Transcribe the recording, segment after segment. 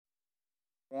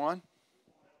One.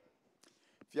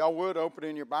 If y'all would, open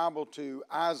in your Bible to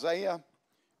Isaiah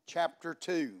chapter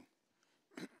 2.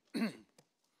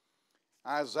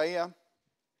 Isaiah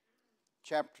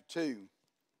chapter 2.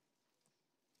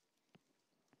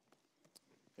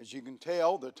 As you can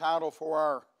tell, the title for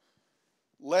our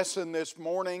lesson this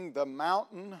morning, The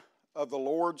Mountain of the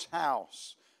Lord's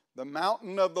House. The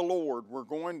Mountain of the Lord. We're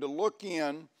going to look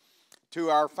in to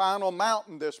our final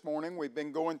mountain this morning. We've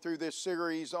been going through this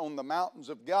series on the mountains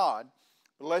of God.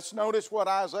 But let's notice what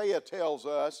Isaiah tells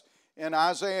us in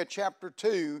Isaiah chapter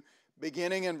 2,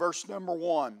 beginning in verse number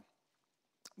 1.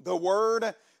 The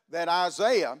word that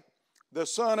Isaiah, the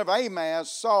son of Amoz,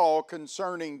 saw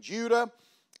concerning Judah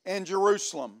and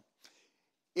Jerusalem.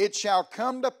 It shall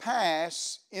come to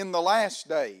pass in the last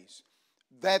days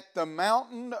that the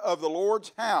mountain of the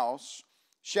Lord's house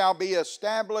shall be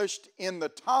established in the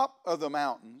top of the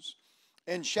mountains,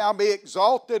 and shall be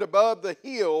exalted above the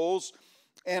hills,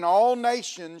 and all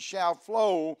nations shall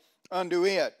flow unto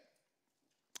it.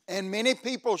 And many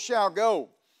people shall go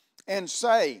and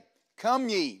say, Come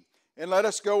ye, and let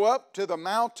us go up to the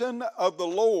mountain of the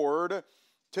Lord,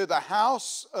 to the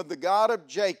house of the God of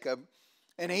Jacob,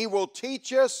 and He will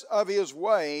teach us of His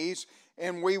ways,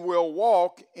 and we will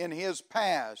walk in His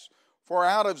paths. For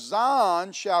out of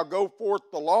Zion shall go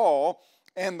forth the law,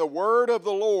 and the word of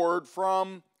the Lord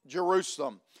from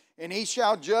Jerusalem. And He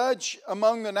shall judge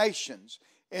among the nations,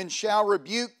 and shall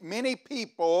rebuke many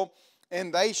people,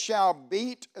 and they shall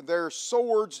beat their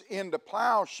swords into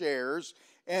plowshares,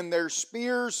 and their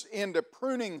spears into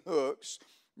pruning hooks.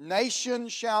 Nation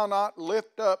shall not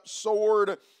lift up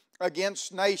sword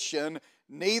against nation,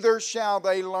 neither shall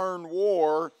they learn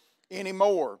war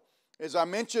anymore. As I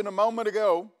mentioned a moment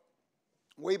ago,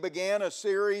 we began a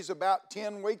series about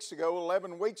 10 weeks ago,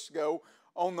 11 weeks ago,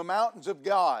 on the mountains of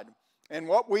God. And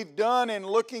what we've done in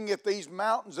looking at these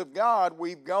mountains of God,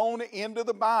 we've gone into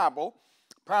the Bible,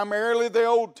 primarily the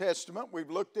Old Testament. We've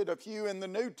looked at a few in the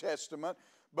New Testament,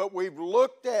 but we've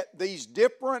looked at these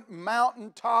different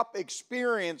mountaintop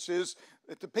experiences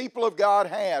that the people of God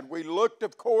had. We looked,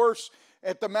 of course,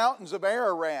 at the mountains of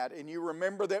Ararat, and you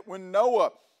remember that when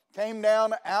Noah came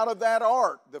down out of that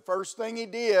ark, the first thing he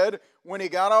did when he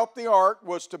got off the ark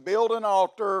was to build an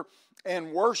altar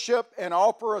and worship and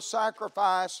offer a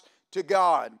sacrifice to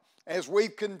God. As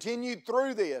we've continued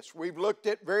through this, we've looked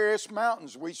at various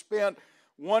mountains. We spent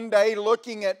one day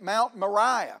looking at Mount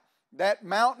Moriah, that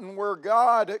mountain where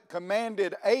God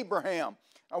commanded Abraham,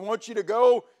 I want you to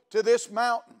go to this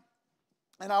mountain,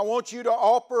 and I want you to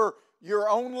offer your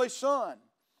only son.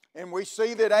 And we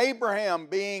see that Abraham,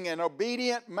 being an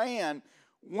obedient man,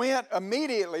 went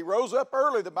immediately, rose up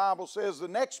early, the Bible says, the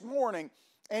next morning,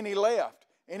 and he left.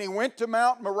 And he went to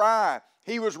Mount Moriah.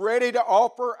 He was ready to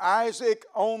offer Isaac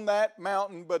on that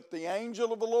mountain, but the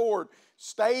angel of the Lord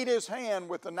stayed his hand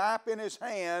with the knife in his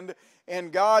hand,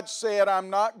 and God said, I'm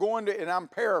not going to, and I'm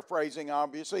paraphrasing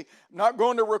obviously, I'm not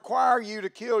going to require you to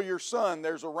kill your son.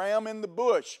 There's a ram in the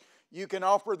bush. You can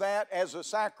offer that as a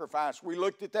sacrifice. We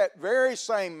looked at that very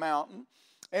same mountain,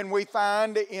 and we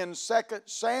find in 2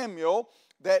 Samuel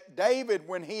that David,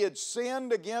 when he had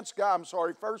sinned against God,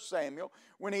 1 Samuel,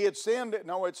 when he had sinned,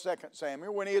 no, it's 2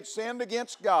 Samuel, when he had sinned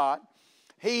against God,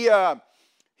 he wanted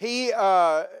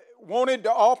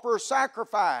to offer a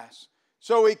sacrifice.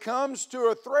 So he comes to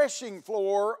a threshing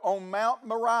floor on Mount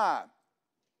Moriah,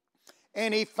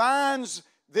 and he finds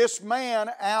this man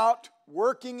out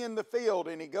working in the field,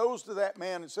 and he goes to that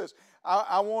man and says,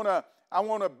 I want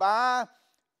to buy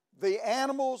the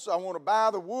animals, I want to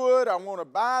buy the wood, I want to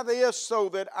buy this so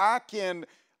that I can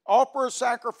offer a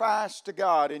sacrifice to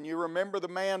God. And you remember the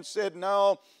man said,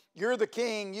 no, you're the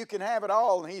king, you can have it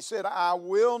all. And he said, I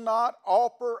will not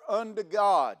offer unto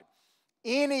God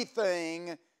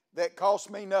anything that costs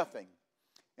me nothing.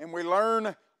 And we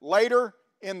learn later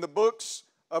in the books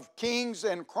of Kings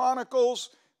and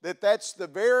Chronicles that that's the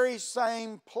very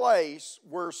same place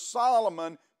where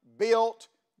Solomon built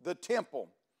the temple.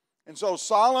 And so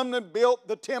Solomon built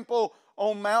the temple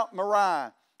on Mount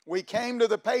Moriah. We came to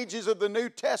the pages of the New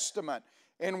Testament,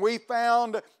 and we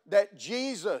found that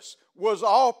Jesus was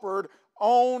offered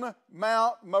on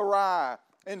Mount Moriah.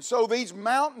 And so these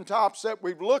mountaintops that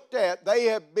we've looked at, they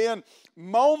have been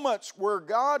moments where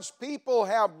God's people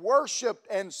have worshiped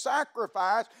and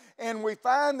sacrificed, and we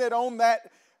find that on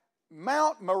that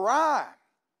Mount Moriah,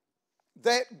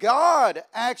 that God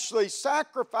actually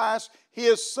sacrificed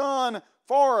His Son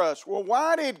for us. Well,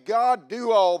 why did God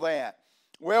do all that?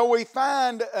 Well, we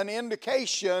find an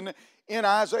indication in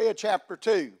Isaiah chapter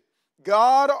 2.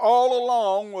 God all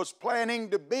along was planning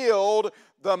to build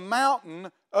the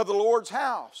mountain of the Lord's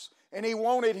house. And He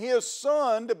wanted His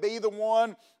Son to be the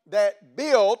one that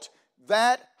built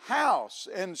that house.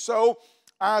 And so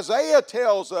Isaiah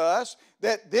tells us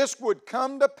that this would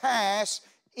come to pass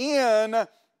in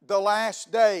the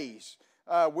last days.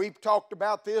 We've talked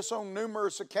about this on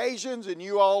numerous occasions, and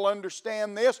you all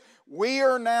understand this. We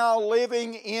are now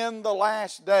living in the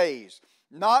last days.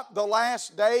 Not the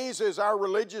last days as our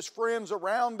religious friends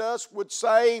around us would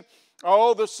say.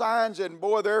 Oh, the signs, and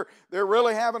boy, they're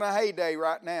really having a heyday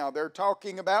right now. They're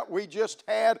talking about we just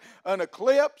had an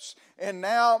eclipse, and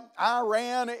now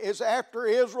Iran is after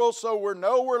Israel, so we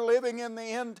know we're living in the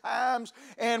end times,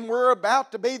 and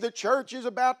the church is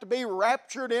about to be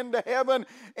raptured into heaven,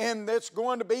 and it's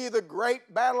going to be the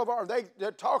great battle of our...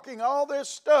 They're talking all this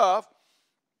stuff,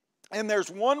 and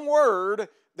there's one word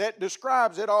that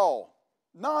describes it all.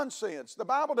 Nonsense. The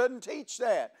Bible doesn't teach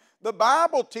that. The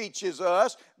Bible teaches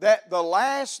us that the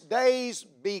last days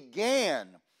began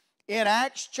in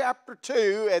Acts chapter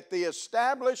 2 at the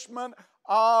establishment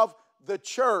of the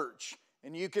church.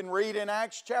 And you can read in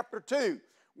Acts chapter 2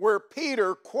 where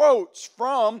Peter quotes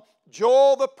from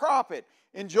Joel the prophet.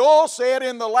 And Joel said,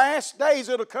 in the last days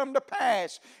it'll come to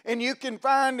pass. And you can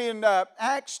find in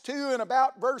Acts 2 and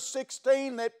about verse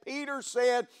 16 that Peter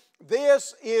said,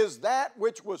 this is that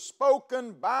which was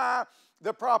spoken by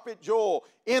the prophet Joel.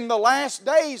 In the last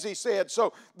days, he said.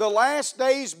 So the last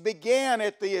days began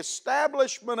at the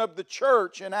establishment of the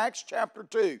church in Acts chapter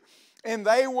 2. And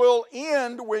they will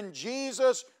end when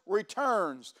Jesus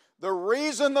returns. The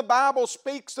reason the Bible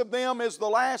speaks of them as the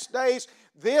last days,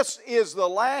 this is the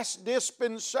last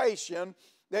dispensation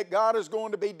that God is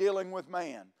going to be dealing with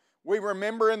man. We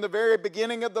remember in the very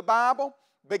beginning of the Bible,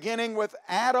 beginning with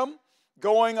Adam,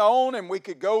 going on, and we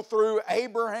could go through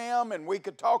Abraham, and we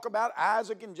could talk about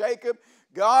Isaac and Jacob.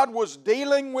 God was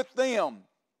dealing with them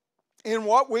in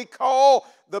what we call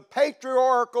the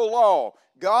patriarchal law.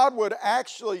 God would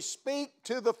actually speak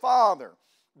to the father.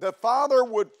 The father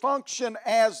would function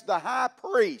as the high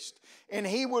priest, and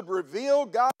he would reveal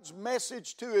God's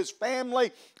message to his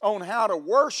family on how to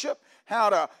worship,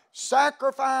 how to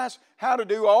sacrifice, how to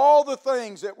do all the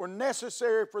things that were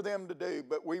necessary for them to do.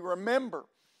 But we remember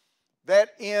that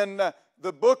in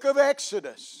the book of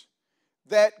Exodus,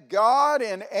 that God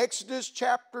in Exodus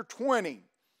chapter 20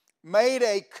 made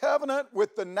a covenant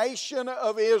with the nation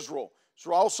of Israel. It's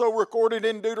also recorded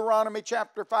in Deuteronomy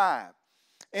chapter 5.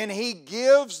 And He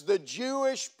gives the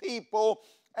Jewish people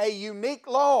a unique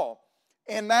law.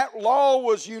 And that law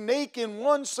was unique in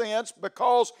one sense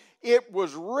because it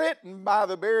was written by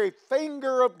the very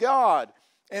finger of God.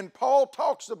 And Paul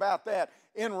talks about that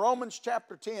in Romans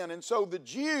chapter 10. And so the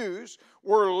Jews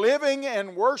were living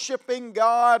and worshiping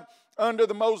God under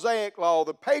the Mosaic law.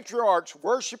 The patriarchs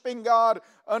worshiping God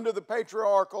under the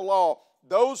patriarchal law.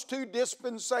 Those two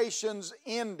dispensations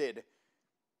ended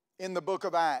in the book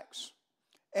of Acts.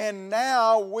 And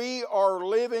now we are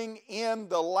living in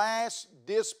the last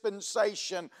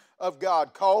dispensation of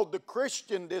God, called the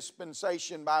Christian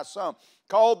dispensation by some,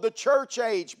 called the church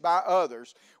age by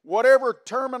others. Whatever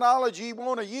terminology you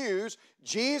want to use,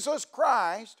 Jesus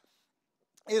Christ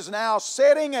is now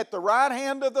sitting at the right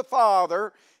hand of the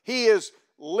Father. He is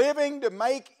living to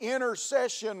make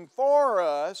intercession for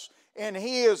us, and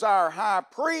He is our high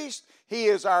priest, He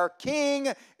is our king,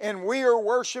 and we are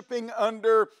worshiping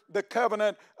under the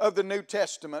covenant of the New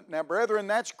Testament. Now, brethren,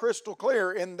 that's crystal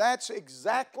clear, and that's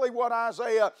exactly what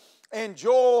Isaiah and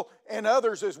Joel and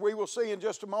others, as we will see in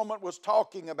just a moment, was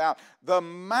talking about. The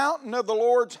mountain of the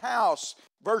Lord's house,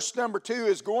 verse number 2,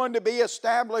 is going to be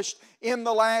established in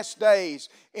the last days.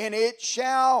 And it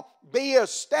shall be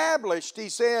established, he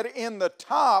said, in the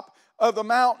top of the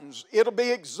mountains. It'll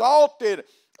be exalted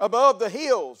above the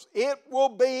hills. It will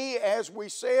be, as we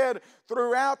said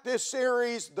throughout this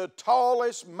series, the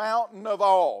tallest mountain of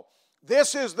all.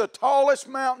 This is the tallest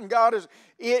mountain God is.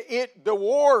 It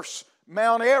dwarfs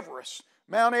Mount Everest.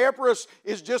 Mount Everest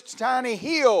is just a tiny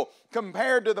hill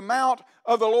compared to the mount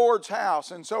of the Lord's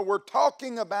house. And so we're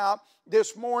talking about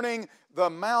this morning the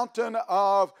mountain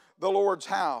of the Lord's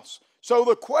house. So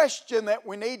the question that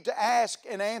we need to ask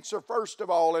and answer first of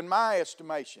all, in my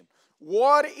estimation,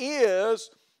 what is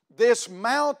this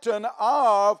mountain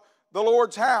of the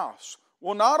Lord's house?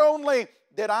 Well, not only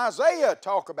did Isaiah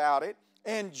talk about it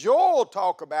and Joel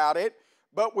talk about it,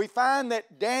 but we find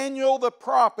that Daniel the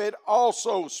prophet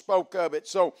also spoke of it.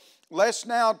 So let's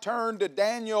now turn to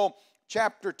Daniel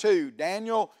chapter 2.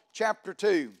 Daniel chapter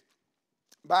 2.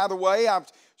 By the way, I've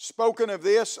spoken of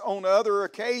this on other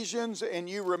occasions, and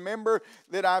you remember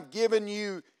that I've given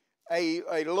you a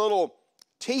little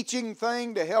teaching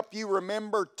thing to help you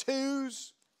remember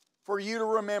twos for you to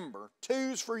remember.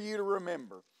 Twos for you to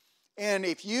remember. And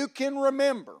if you can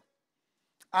remember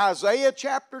Isaiah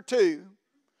chapter 2,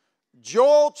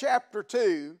 Joel chapter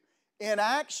 2, in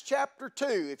Acts chapter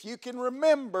 2, if you can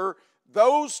remember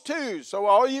those two. So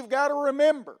all you've got to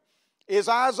remember is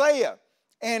Isaiah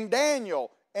and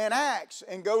Daniel and Acts,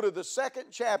 and go to the second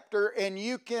chapter and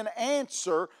you can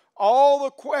answer all the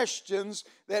questions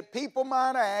that people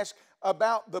might ask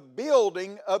about the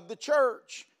building of the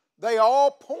church. They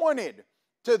all pointed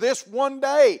to this one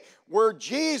day where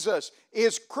Jesus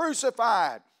is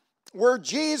crucified, where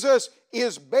Jesus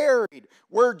is buried,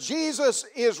 where Jesus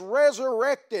is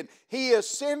resurrected. He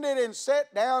ascended and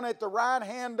sat down at the right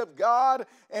hand of God,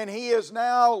 and He is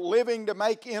now living to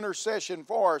make intercession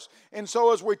for us. And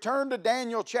so as we turn to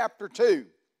Daniel chapter 2,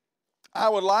 I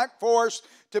would like for us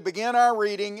to begin our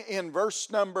reading in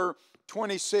verse number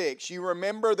 26. You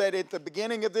remember that at the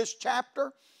beginning of this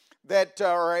chapter,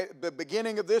 or at the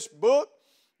beginning of this book,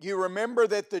 you remember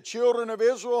that the children of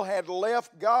Israel had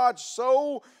left God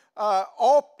so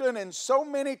often and so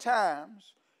many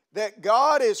times that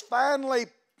God is finally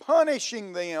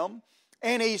punishing them,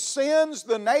 and He sends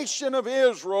the nation of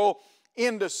Israel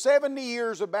into 70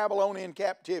 years of Babylonian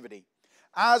captivity.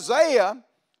 Isaiah,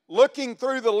 looking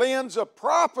through the lens of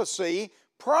prophecy,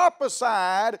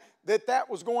 prophesied that that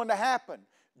was going to happen.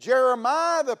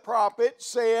 Jeremiah the prophet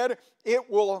said it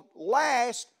will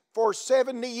last for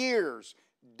 70 years.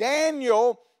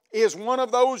 Daniel is one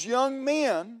of those young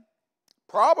men,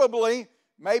 probably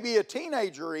maybe a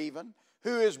teenager even,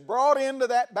 who is brought into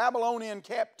that Babylonian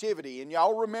captivity. And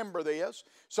y'all remember this.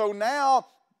 So now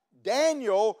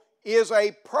Daniel is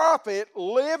a prophet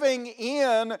living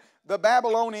in the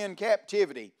Babylonian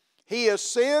captivity. He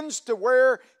ascends to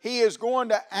where he is going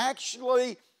to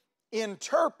actually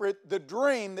interpret the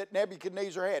dream that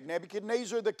Nebuchadnezzar had.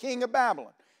 Nebuchadnezzar, the king of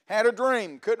Babylon, had a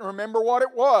dream, couldn't remember what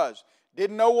it was,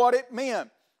 didn't know what it meant.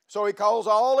 So he calls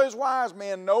all his wise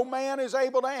men. No man is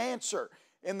able to answer.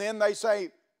 And then they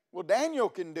say, well, Daniel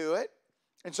can do it.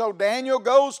 And so Daniel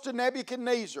goes to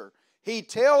Nebuchadnezzar. He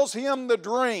tells him the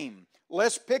dream.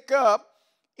 Let's pick up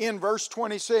in verse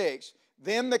 26.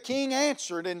 Then the king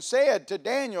answered and said to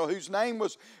Daniel, whose name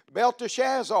was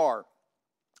Belteshazzar,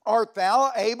 art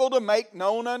thou able to make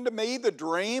known unto me the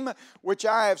dream which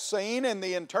I have seen and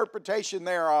the interpretation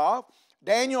thereof?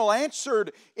 Daniel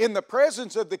answered in the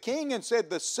presence of the king and said,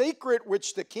 the secret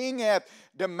which the king hath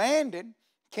demanded,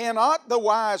 cannot the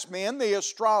wise men, the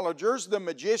astrologers, the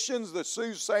magicians, the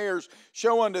soothsayers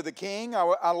show unto the king?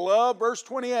 I love verse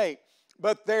 28.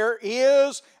 But there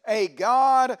is a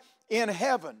God in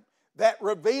heaven that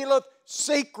revealeth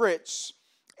secrets,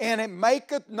 and it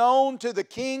maketh known to the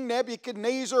king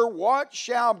Nebuchadnezzar what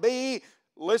shall be,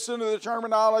 listen to the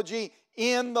terminology,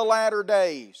 in the latter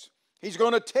days. He's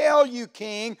going to tell you,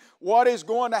 king, what is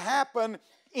going to happen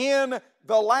in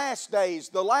the last days,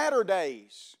 the latter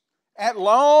days.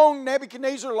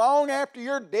 Nebuchadnezzar, long after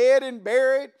you're dead and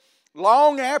buried,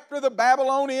 long after the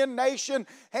Babylonian nation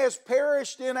has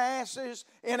perished in ashes,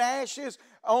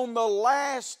 on the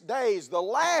last days,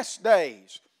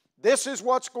 this is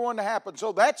what's going to happen.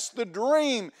 So that's the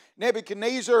dream,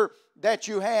 Nebuchadnezzar, that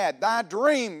you had. Thy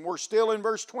dream, we're still in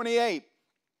verse 28.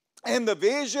 And the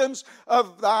visions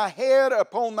of thy head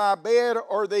upon thy bed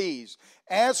are these.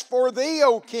 As for thee,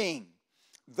 O king,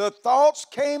 the thoughts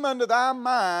came unto thy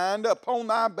mind upon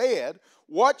thy bed,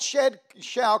 what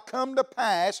shall come to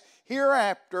pass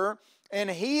hereafter, and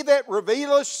he that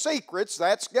revealeth secrets,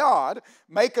 that's God,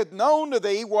 maketh known to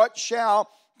thee what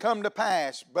shall come to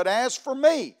pass. But as for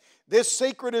me, this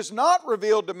secret is not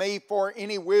revealed to me for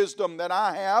any wisdom that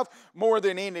I have more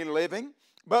than any living,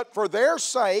 but for their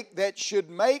sake that should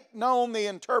make known the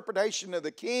interpretation of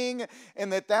the king,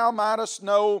 and that thou mightest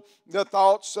know the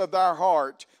thoughts of thy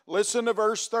heart. Listen to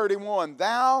verse 31.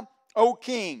 Thou, O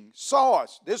king,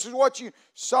 sawest, this is what you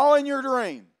saw in your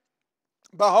dream.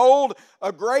 Behold,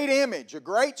 a great image, a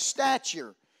great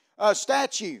statue.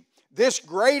 This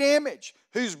great image,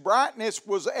 whose brightness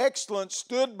was excellent,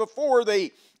 stood before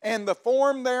thee, and the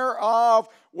form thereof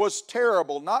was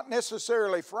terrible. Not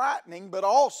necessarily frightening, but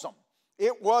awesome.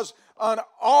 It was an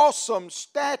awesome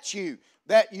statue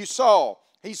that you saw.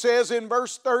 He says in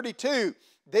verse 32,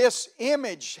 this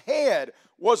image head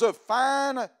was of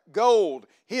fine gold,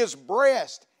 his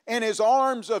breast and his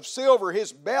arms of silver,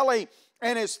 his belly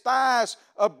and his thighs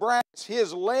of brass,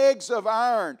 his legs of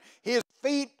iron, his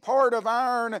feet part of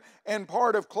iron and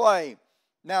part of clay.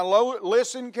 Now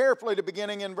listen carefully to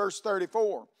beginning in verse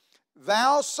 34.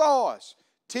 Thou sawest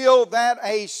till that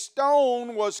a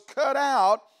stone was cut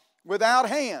out without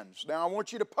hands. Now I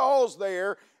want you to pause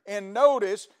there and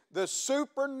notice the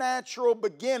supernatural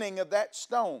beginning of that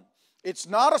stone. It's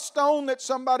not a stone that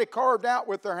somebody carved out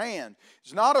with their hand.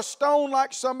 It's not a stone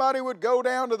like somebody would go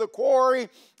down to the quarry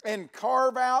and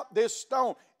carve out this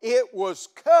stone. it was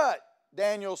cut,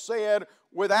 Daniel said,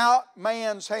 without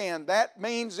man's hand. That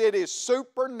means it is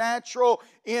supernatural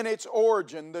in its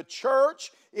origin. The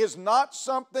church is not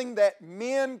something that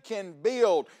men can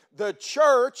build. The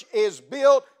church is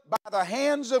built by the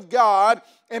hands of God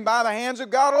and by the hands of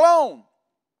God alone.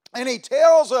 And he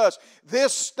tells us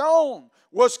this stone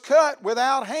was cut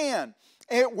without hand,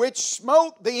 which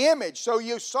smote the image. So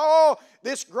you saw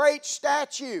this great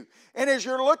statue. And as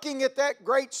you're looking at that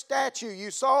great statue,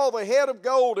 you saw the head of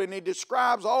gold, and he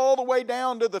describes all the way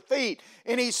down to the feet.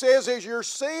 And he says, as you're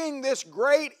seeing this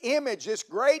great image, this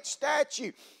great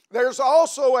statue, there's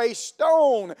also a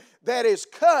stone that is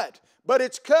cut, but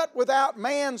it's cut without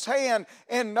man's hand.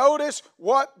 And notice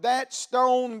what that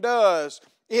stone does.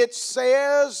 It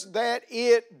says that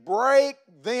it break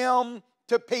them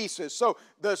to pieces. So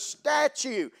the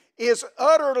statue is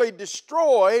utterly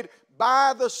destroyed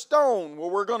by the stone. Well,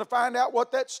 we're going to find out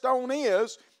what that stone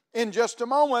is in just a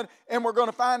moment, and we're going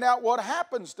to find out what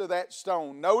happens to that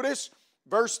stone. Notice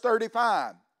verse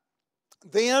 35.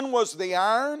 Then was the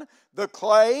iron, the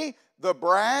clay, the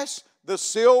brass, the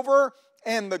silver,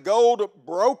 and the gold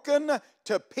broken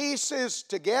to pieces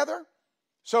together.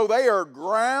 So they are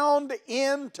ground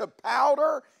into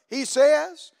powder, he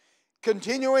says.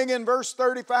 Continuing in verse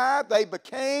 35, they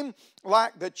became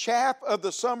like the chaff of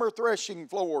the summer threshing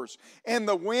floors, and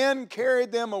the wind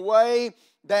carried them away,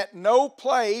 that no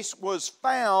place was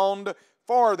found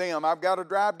for them. I've got to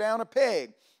drive down a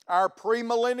peg. Our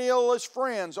premillennialist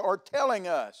friends are telling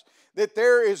us that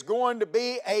there is going to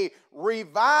be a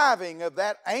reviving of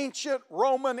that ancient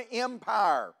Roman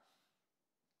Empire.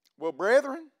 Well,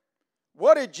 brethren,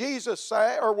 what did Jesus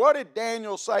say, or what did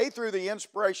Daniel say through the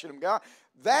inspiration of God?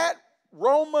 That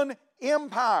Roman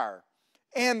Empire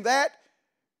and that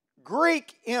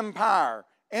Greek Empire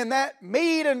and that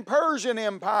Mede and Persian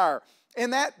Empire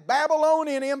and that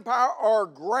Babylonian Empire are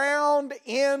ground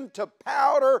into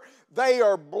powder. They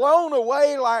are blown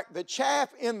away like the chaff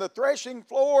in the threshing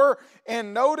floor.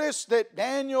 And notice that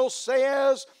Daniel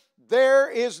says there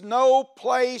is no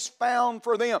place found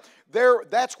for them.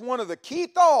 That's one of the key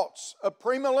thoughts of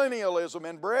premillennialism.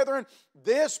 And brethren,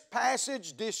 this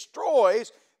passage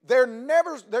destroys.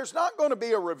 There's not going to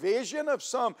be a revision of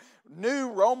some new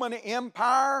Roman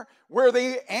Empire where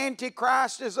the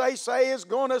Antichrist, as they say, is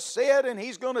going to sit and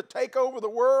he's going to take over the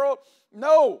world.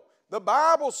 No, the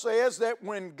Bible says that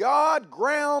when God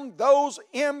ground those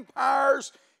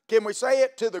empires, can we say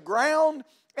it, to the ground,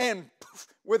 and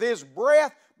with His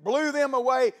breath blew them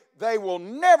away, they will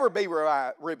never be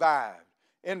revived.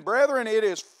 And brethren, it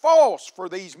is false for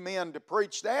these men to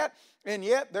preach that. And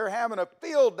yet they're having a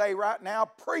field day right now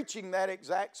preaching that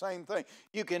exact same thing.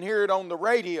 You can hear it on the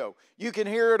radio. You can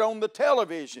hear it on the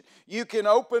television. You can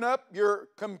open up your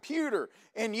computer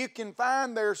and you can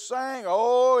find they're saying,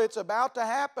 oh, it's about to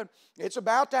happen. It's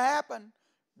about to happen.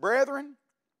 Brethren,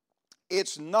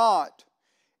 it's not.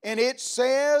 And it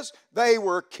says they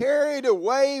were carried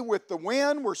away with the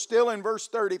wind. We're still in verse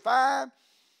 35.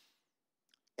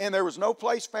 And there was no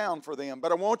place found for them.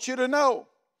 But I want you to know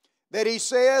that he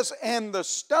says, and the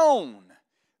stone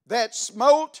that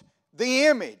smote the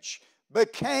image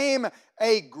became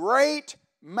a great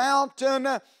mountain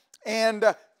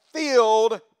and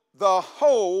filled the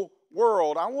whole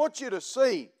world. I want you to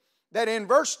see that in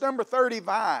verse number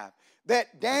 35,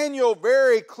 that Daniel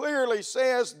very clearly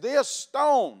says this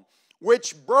stone,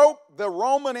 which broke the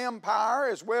Roman Empire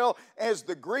as well as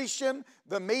the Grecian,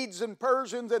 the Medes and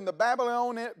Persians, and the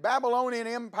Babylonian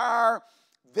Empire,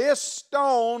 this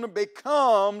stone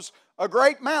becomes a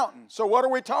great mountain. So what are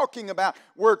we talking about?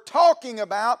 We're talking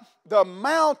about the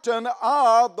mountain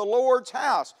of the Lord's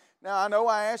house. Now I know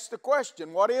I asked the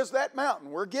question, what is that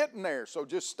mountain? We're getting there, so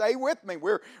just stay with me.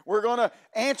 We're going to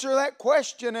answer that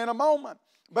question in a moment.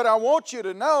 But I want you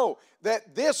to know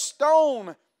that this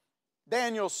stone,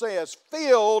 Daniel says,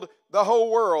 filled the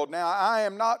whole world. Now, I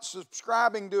am not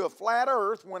subscribing to a flat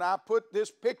earth when I put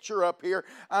this picture up here.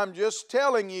 I'm just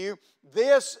telling you,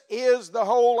 this is the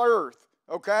whole earth,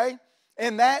 okay?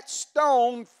 And that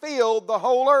stone filled the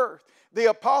whole earth. The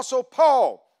Apostle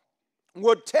Paul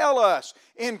would tell us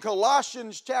in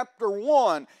Colossians chapter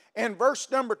 1 and verse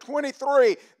number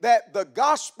 23 that the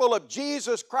gospel of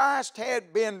Jesus Christ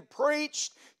had been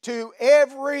preached to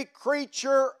every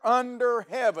creature under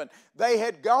heaven. They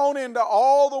had gone into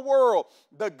all the world.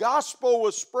 The gospel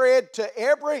was spread to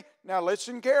every, now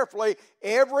listen carefully,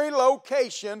 every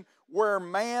location where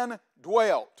man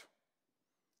dwelt.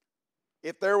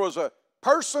 If there was a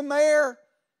person there,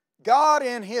 God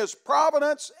in His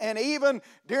providence, and even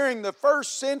during the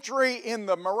first century in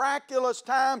the miraculous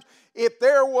times, if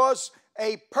there was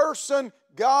a person,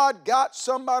 God got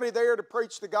somebody there to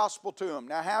preach the gospel to them.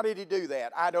 Now, how did He do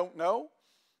that? I don't know.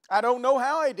 I don't know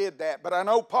how He did that, but I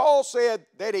know Paul said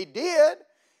that He did.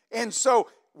 And so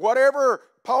whatever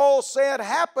Paul said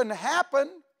happened.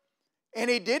 And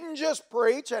he didn't just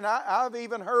preach, and I've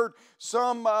even heard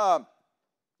some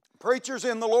preachers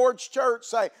in the Lord's church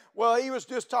say, well, he was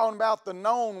just talking about the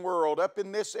known world up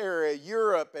in this area,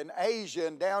 Europe and Asia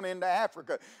and down into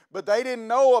Africa. But they didn't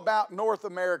know about North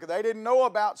America. They didn't know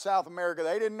about South America.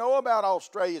 They didn't know about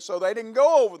Australia, so they didn't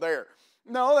go over there.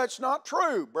 No, that's not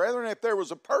true, brethren. If there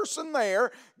was a person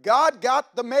there, God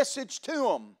got the message to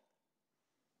them.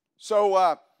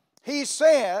 So he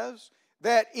says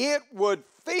that it would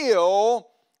fill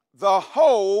the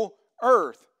whole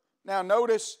earth. Now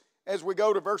notice as we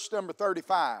go to verse number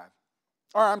 35,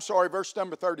 verse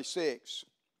number 36.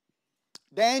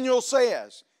 Daniel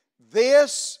says,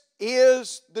 this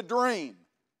is the dream.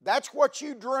 That's what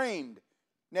you dreamed,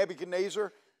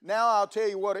 Nebuchadnezzar. Now I'll tell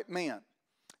you what it meant.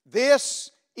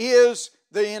 This is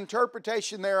the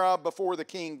interpretation thereof before the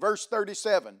king. Verse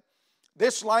 37.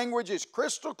 This language is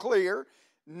crystal clear.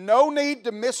 No need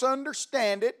to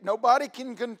misunderstand it. Nobody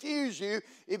can confuse you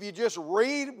if you just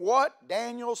read what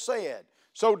Daniel said.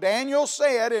 So Daniel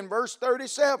said in verse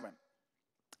 37,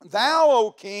 Thou,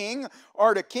 O king,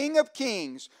 art a king of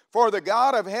kings, for the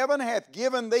God of heaven hath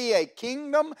given thee a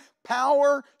kingdom,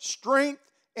 power, strength,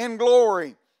 and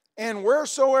glory. And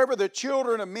wheresoever the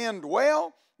children of men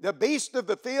dwell, the beasts of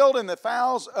the field and the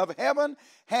fowls of heaven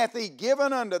hath He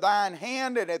given unto thine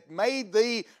hand, and hath made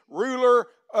thee ruler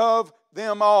of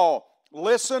them all.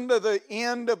 Listen to the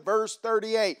end of verse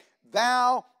 38.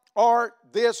 Thou art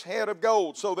this head of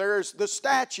gold. So there's the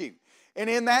statue. And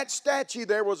in that statue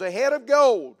there was a head of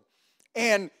gold.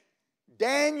 And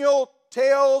Daniel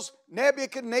tells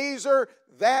Nebuchadnezzar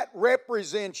that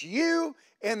represents you,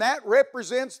 and that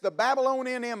represents the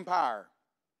Babylonian Empire.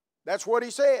 That's what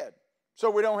he said. So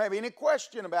we don't have any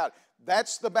question about it.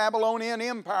 That's the Babylonian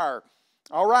Empire.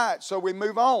 All right, so we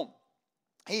move on.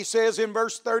 He says in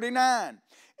verse 39,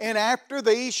 And after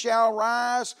thee shall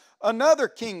rise another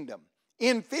kingdom,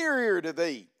 inferior to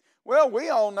thee. Well, we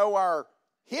all know our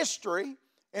history,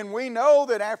 and we know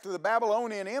that after the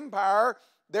Babylonian Empire,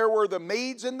 there were the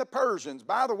Medes and the Persians.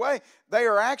 By the way, they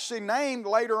are actually named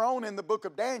later on in the book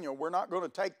of Daniel. We're not going to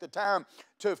take the time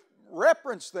to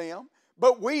reference them,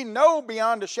 but we know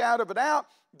beyond a shadow of a doubt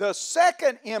the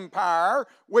second empire,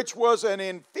 which was an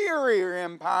inferior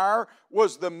empire,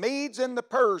 was the Medes and the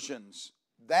Persians.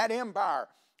 That empire,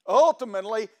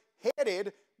 ultimately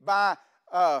headed by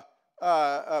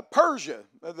Persia.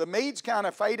 The Medes kind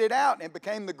of faded out and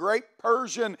became the great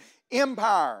Persian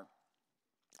Empire.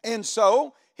 And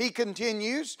so he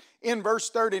continues in verse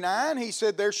 39. He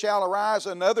said, There shall arise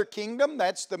another kingdom.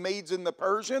 That's the Medes and the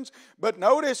Persians. But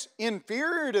notice,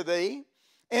 inferior to thee.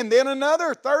 And then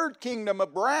another third kingdom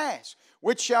of brass,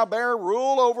 which shall bear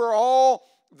rule over all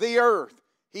the earth.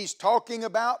 He's talking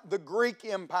about the Greek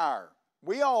Empire.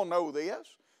 We all know this.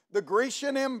 The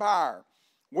Grecian Empire.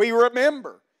 We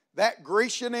remember that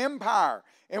Grecian Empire.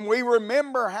 And we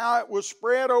remember how it was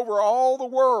spread over all the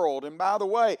world. And by the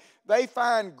way, they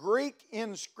find Greek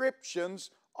inscriptions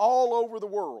all over the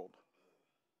world.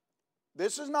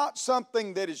 This is not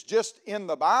something that is just in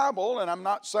the Bible, and I'm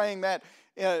not saying that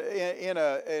in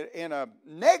a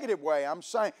negative way. I'm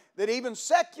saying that even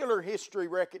secular history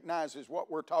recognizes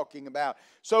what we're talking about.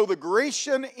 So the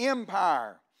Grecian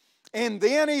Empire. And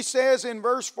then he says in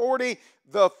verse 40,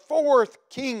 the fourth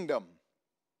kingdom.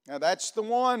 Now that's the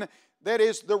one that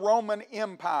is the Roman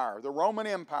Empire. The Roman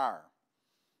Empire.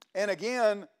 And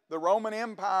again, the Roman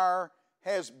Empire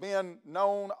has been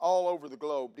known all over the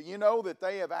globe. Do you know that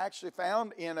they have actually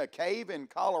found in a cave in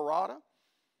Colorado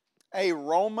a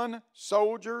Roman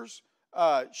soldier's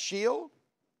shield?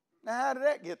 Now, how did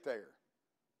that get there?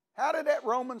 How did that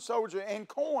Roman soldier, and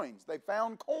coins, they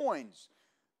found coins,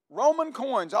 Roman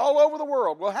coins all over the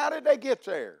world. Well, how did they get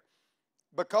there?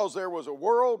 Because there was a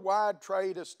worldwide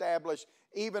trade established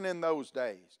even in those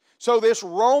days. So this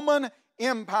Roman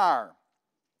Empire,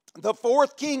 the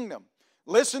fourth kingdom,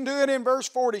 listen to it in verse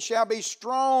 40, shall be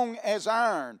strong as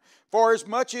iron. For as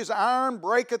much as iron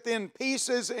breaketh in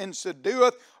pieces and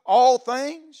subdueth all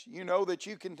things. You know that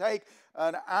you can take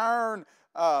an iron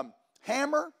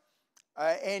hammer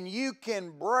and you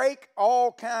can break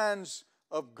all kinds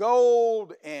of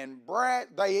gold and brass.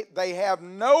 They have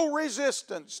no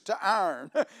resistance to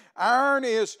iron. Iron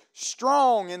is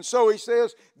strong, and so he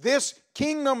says this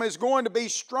kingdom is going to be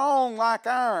strong like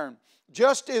iron.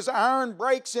 Just as iron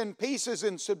breaks in pieces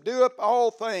and subdueth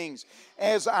all things,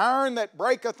 as iron that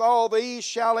breaketh all these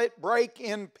shall it break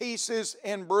in pieces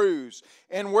and bruise.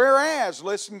 And whereas,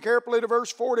 listen carefully to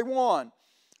verse 41,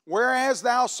 Whereas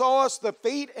thou sawest the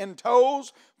feet and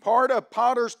toes, part of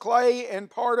potter's clay and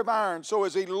part of iron. So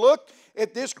as he looked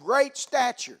at this great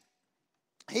statue,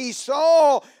 he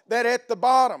saw that at the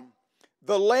bottom,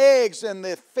 the legs and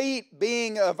the feet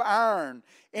being of iron.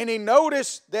 And he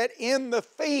noticed that in the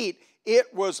feet,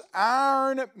 it was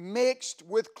iron mixed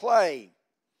with clay.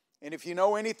 And if you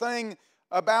know anything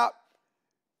about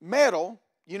metal,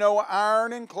 you know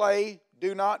iron and clay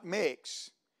do not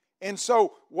mix. And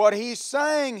so what he's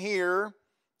saying here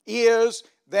is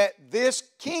that this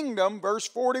kingdom, verse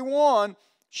 41,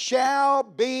 shall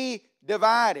be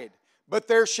divided. But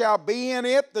there shall be in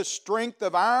it the strength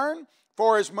of iron,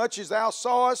 for as much as thou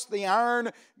sawest the iron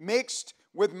mixed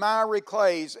with miry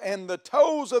clays. And the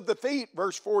toes of the feet,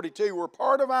 verse 42, were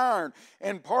part of iron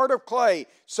and part of clay.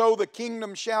 So the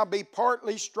kingdom shall be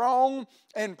partly strong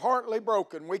and partly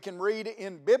broken. We can read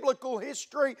in biblical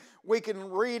history, we can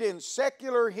read in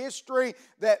secular history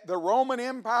that the Roman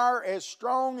Empire, as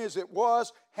strong as it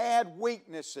was, had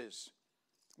weaknesses.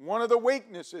 One of the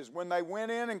weaknesses, when they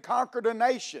went in and conquered a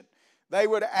nation, they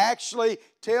would actually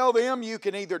tell them, you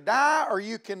can either die or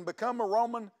you can become a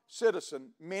Roman citizen.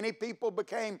 Many people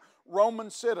became Roman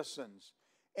citizens.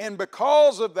 And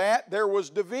because of that, there was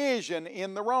division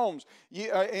in the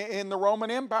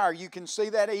Roman Empire. You can see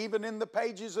that even in the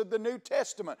pages of the New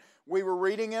Testament. We were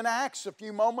reading in Acts a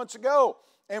few moments ago,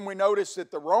 and we noticed that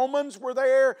the Romans were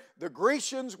there, the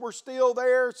Grecians were still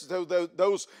there, so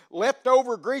those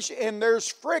leftover Grecians, and there's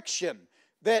friction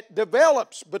that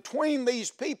develops between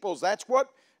these peoples. That's what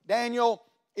Daniel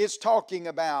is talking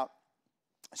about.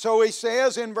 So he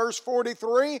says in verse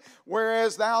 43,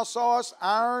 whereas thou sawest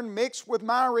iron mixed with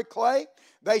miry clay,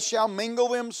 they shall mingle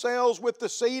themselves with the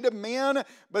seed of men,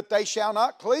 but they shall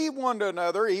not cleave one to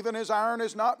another, even as iron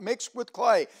is not mixed with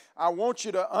clay. I want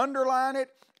you to underline it.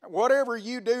 Whatever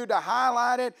you do to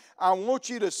highlight it, I want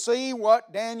you to see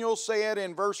what Daniel said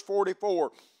in verse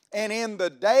 44. And in the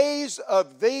days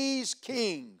of these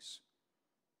kings.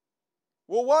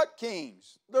 Well, what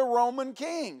kings? The Roman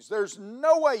kings. There's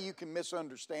no way you can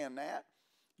misunderstand that.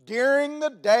 During the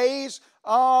days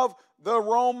of the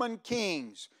Roman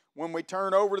kings. When we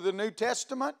turn over to the New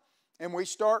Testament and we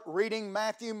start reading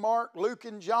Matthew, Mark, Luke,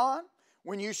 and John,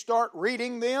 when you start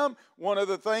reading them, one of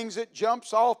the things that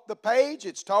jumps off the page,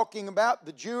 it's talking about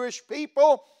the Jewish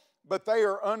people, but they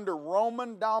are under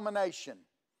Roman domination.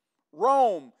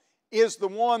 Rome is the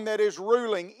one that is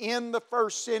ruling in the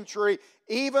first century,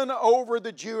 even over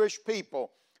the Jewish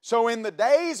people. So in the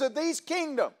days of these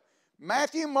kingdoms,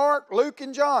 Matthew, Mark, Luke,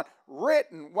 and John,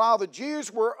 written while the Jews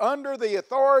were under the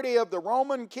authority of the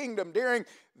Roman kingdom during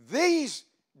these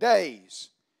days,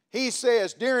 he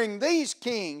says, during these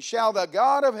kings shall the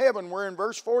God of heaven, we're in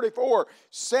verse 44,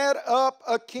 set up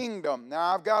a kingdom.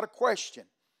 Now I've got a question,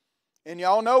 and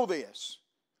y'all know this.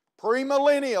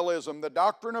 Premillennialism, the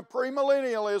doctrine of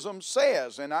premillennialism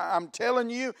says, and I'm telling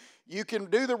you, you can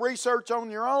do the research on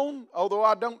your own, although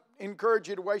I don't encourage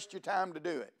you to waste your time to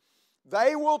do it.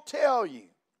 They will tell you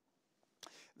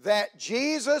that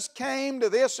Jesus came to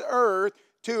this earth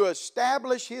to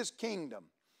establish His kingdom.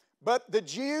 But the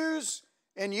Jews,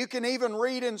 and you can even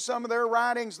read in some of their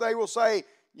writings, they will say,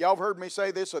 y'all have heard me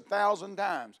say this 1,000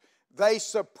 times, they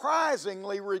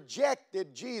surprisingly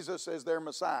rejected Jesus as their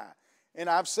Messiah. And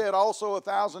I've said also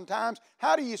 1,000 times,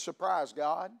 how do you surprise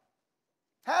God?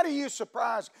 How do you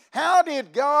surprise? How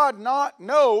did God not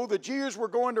know the Jews were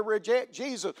going to reject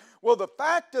Jesus? Well, the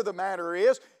fact of the matter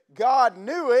is, God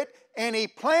knew it and He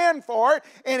planned for it,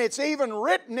 and it's even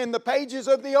written in the pages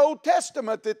of the Old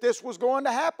Testament that this was going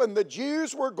to happen. The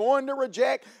Jews were going to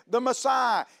reject the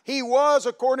Messiah. He was,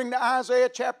 according to Isaiah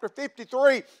chapter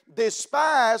 53,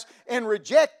 despised and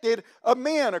rejected of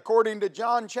men. According to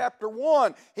John chapter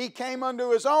 1, He came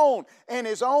unto His own, and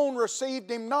His own received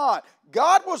Him not.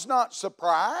 God was not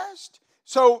surprised.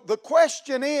 So the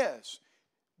question is,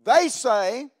 they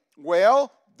say,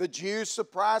 well, the Jews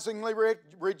surprisingly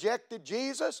rejected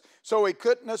Jesus, so He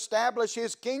couldn't establish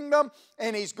His kingdom,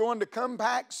 and He's going to come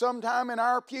back sometime in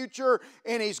our future,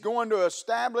 and He's going to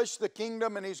establish the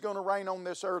kingdom, and He's going to reign on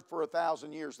this earth for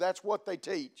 1,000 years. That's what they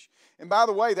teach. And by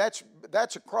the way,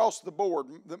 that's across the board.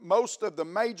 Most of the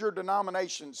major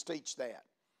denominations teach that.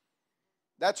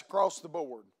 That's across the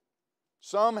board.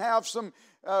 Some have some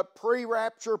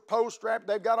pre-rapture, post-rapture.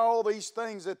 They've got all these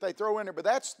things that they throw in there, but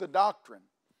that's the doctrine.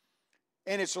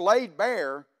 And it's laid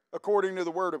bare according to the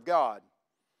Word of God.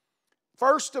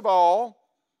 First of all,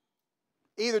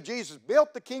 either Jesus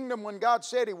built the kingdom when God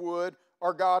said He would,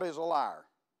 or God is a liar.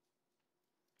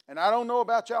 And I don't know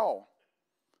about y'all,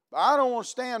 but I don't want to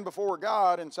stand before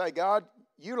God and say, God,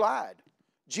 you lied.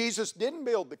 Jesus didn't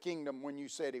build the kingdom when you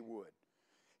said He would.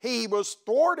 He was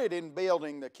thwarted in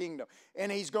building the kingdom,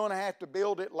 and he's going to have to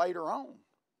build it later on.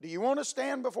 Do you want to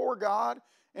stand before God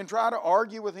and try to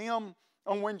argue with Him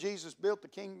on when Jesus built the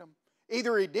kingdom?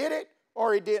 Either He did it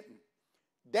or He didn't.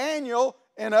 Daniel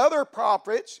and other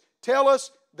prophets tell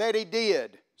us that He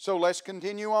did. So let's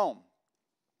continue on.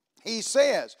 He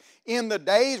says, in the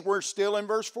days, we're still in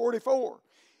verse 44,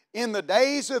 in the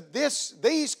days of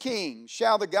these kings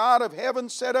shall the God of heaven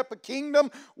set up a kingdom,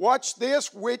 watch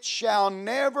this, which shall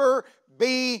never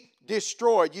be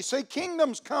destroyed. You see,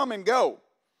 kingdoms come and go,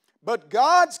 but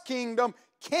God's kingdom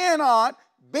cannot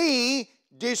be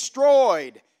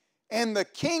destroyed. And the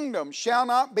kingdom shall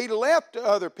not be left to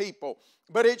other people,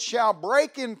 but it shall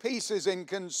break in pieces and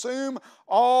consume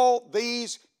all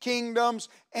these kingdoms,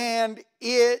 and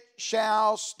it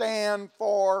shall stand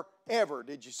forever.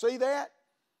 Did you see that?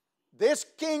 This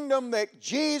kingdom that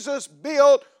Jesus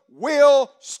built will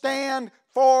stand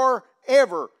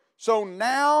forever. So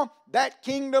now that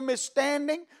kingdom is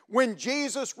standing. When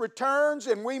Jesus returns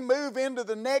and we move into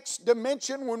the next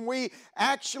dimension, when we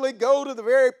actually go to the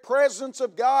very presence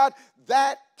of God,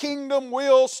 that kingdom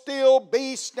will still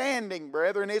be standing,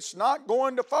 brethren. It's not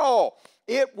going to fall.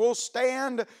 It will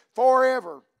stand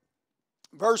forever.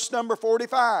 Verse number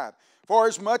 45. For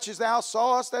as much as thou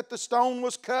sawest that the stone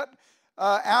was cut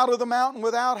out of the mountain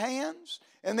without hands,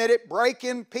 and that it brake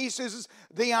in pieces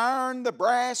the iron, the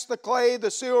brass, the clay, the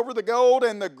silver, the gold,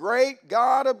 and the great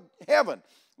God of heaven.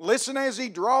 Listen as he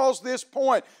draws this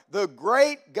point. The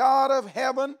great God of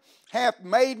heaven hath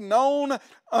made known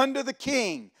unto the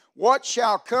king what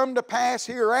shall come to pass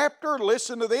hereafter.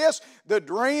 Listen to this. The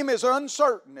dream is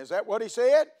uncertain. Is that what he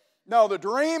said? No, the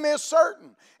dream is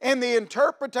certain, and the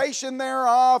interpretation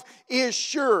thereof is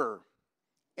sure.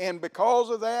 And because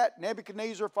of that,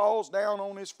 Nebuchadnezzar falls down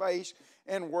on his face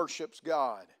and worships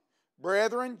God.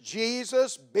 Brethren,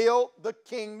 Jesus built the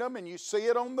kingdom, and you see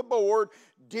it on the board,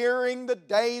 during the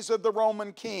days of the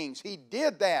Roman kings. He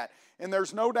did that, and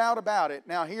there's no doubt about it.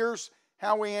 Now here's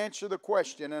how we answer the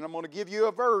question, and I'm going to give you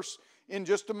a verse in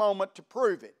just a moment to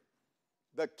prove it.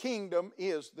 The kingdom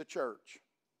is the church.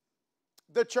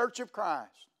 The church of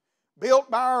Christ. Built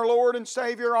by our Lord and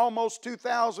Savior almost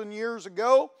 2,000 years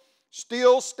ago.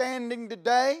 Still standing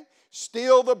today,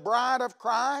 still the bride of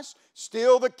Christ,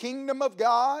 still the kingdom of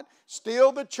God,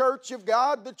 still the church of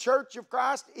God, the church of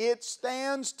Christ. It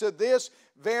stands to this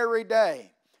very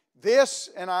day. This,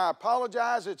 and I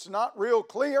apologize, it's not real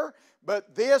clear,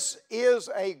 but this is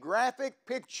a graphic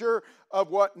picture of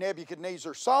what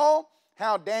Nebuchadnezzar saw,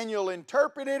 how Daniel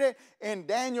interpreted it in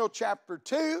Daniel chapter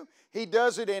 2. He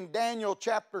does it in Daniel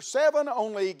chapter 7,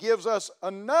 only he gives us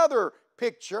another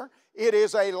picture. It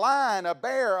is a lion, a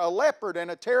bear, a leopard,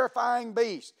 and a terrifying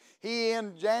beast. He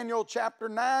in Daniel chapter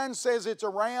 9 says it's a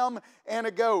ram and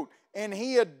a goat. And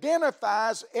he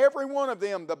identifies every one of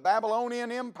them. The Babylonian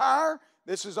Empire,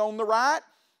 this is on the right.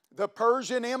 The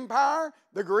Persian Empire,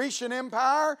 the Grecian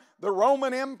Empire, the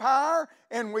Roman Empire.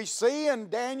 And we see in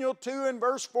Daniel 2 and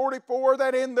verse 44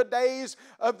 that in the days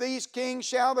of these kings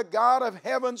shall the God of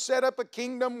heaven set up a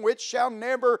kingdom which shall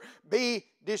never be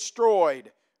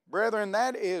destroyed. Brethren,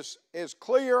 that is as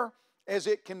clear as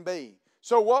it can be.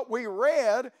 So what we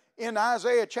read in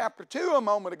Isaiah chapter 2 a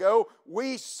moment ago,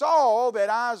 we saw that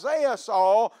Isaiah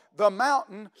saw the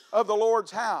mountain of the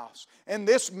Lord's house. And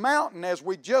this mountain, as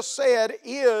we just said,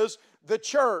 is the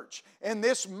church. And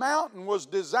this mountain was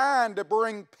designed to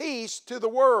bring peace to the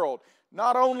world.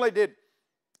 Not only did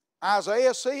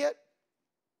Isaiah see it,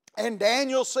 and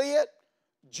Daniel see it,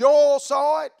 Joel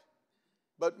saw it,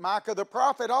 but Micah the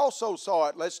prophet also saw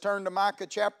it. Let's turn to Micah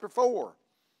chapter 4.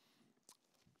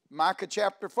 Micah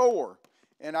chapter 4.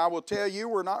 And I will tell you,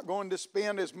 we're not going to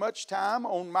spend as much time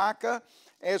on Micah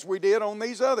as we did on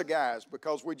these other guys,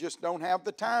 because we just don't have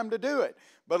the time to do it.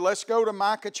 But let's go to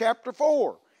Micah chapter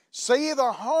 4. See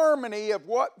the harmony of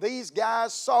what these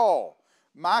guys saw.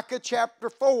 Micah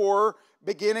chapter 4,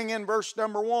 beginning in verse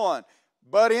number 1.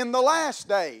 But in the last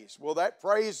days, well, that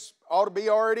phrase ought to be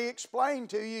already explained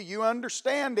to you. You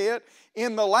understand it.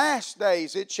 In the last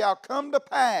days it shall come to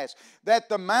pass that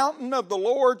the mountain of the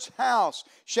Lord's house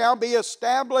shall be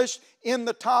established in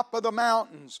the top of the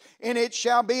mountains, and it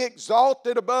shall be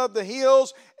exalted above the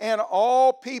hills, and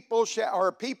all people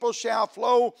shall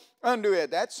flow unto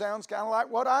it. That sounds kind of like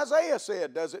what Isaiah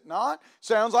said, does it not?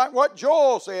 Sounds like what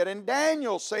Joel said and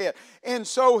Daniel said. And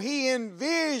so he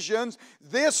envisions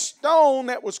this stone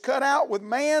that was cut out with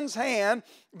man's hand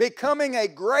becoming a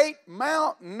great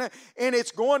mountain, and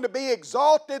it's going to be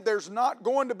exalted. There's not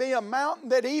going to be a mountain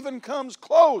that even comes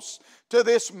close to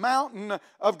this mountain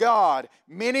of God.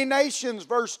 Many nations,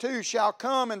 verse 2, shall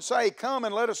come and say, come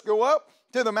and let us go up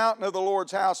to the mountain of the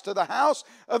Lord's house, to the house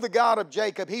of the God of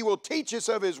Jacob. He will teach us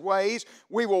of His ways.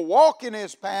 We will walk in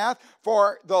His path,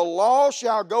 for the law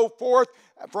shall go forth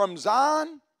from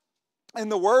Zion,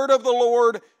 and the word of the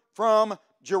Lord from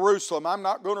Jerusalem. I'm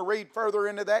not going to read further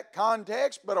into that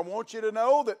context, but I want you to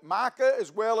know that Micah,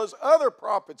 as well as other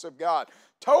prophets of God,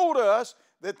 told us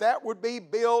that that would be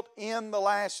built in the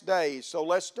last days. So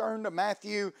let's turn to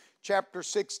Matthew chapter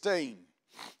 16.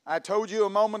 I told you a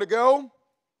moment ago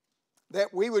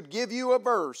that we would give you a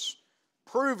verse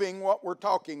proving what we're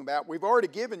talking about. We've already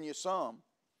given you some.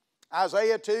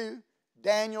 Isaiah 2,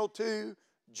 Daniel 2,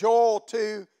 Joel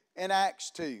 2, and Acts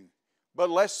 2.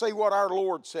 But let's see what our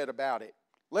Lord said about it.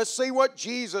 Let's see what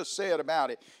Jesus said about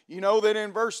it. You know that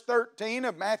in verse 13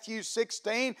 of Matthew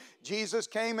 16, Jesus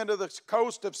came into the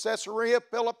coast of Caesarea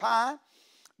Philippi.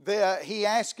 He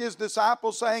asked His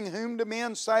disciples, saying, Whom do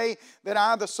men say that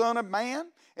I, the Son of Man?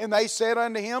 And they said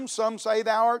unto Him, Some say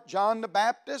Thou art John the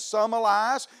Baptist, some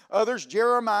Elias, others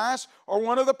Jeremiah, or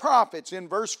one of the prophets. In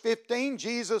verse 15,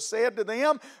 Jesus said to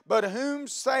them, But whom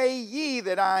say ye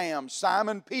that I am?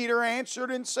 Simon Peter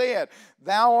answered and said,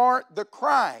 Thou art the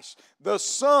Christ, the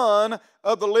Son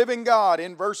of the living God.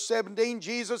 In verse 17,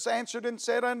 Jesus answered and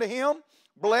said unto him,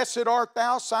 Blessed art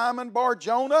thou, Simon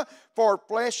Bar-Jonah, for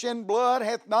flesh and blood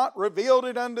hath not revealed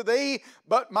it unto thee,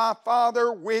 but my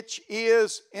Father which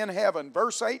is in heaven.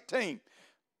 Verse 18.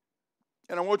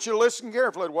 And I want you to listen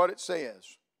carefully to what it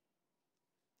says.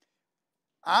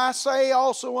 I say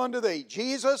also unto thee,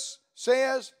 Jesus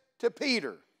says to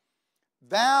Peter,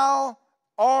 Thou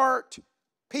art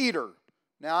Peter.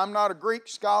 Now, I'm not a Greek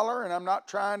scholar, and I'm not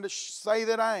trying to say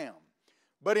that I am.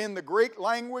 But in the Greek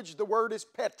language, the word is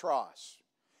Petros.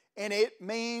 And it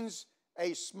means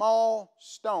a small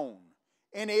stone.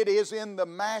 And it is in the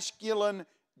masculine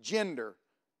gender.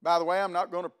 By the way, I'm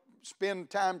not going to spend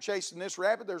time chasing this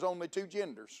rabbit. There's only two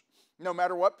genders. No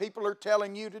matter what people are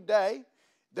telling you today,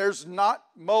 there's not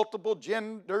multiple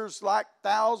genders like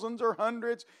thousands or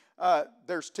hundreds.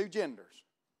 There's two genders.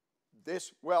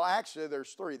 Actually,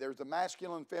 there's three. There's the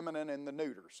masculine, feminine, and the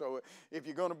neuter. So if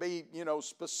you're going to be,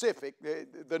 specific,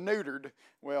 the neutered,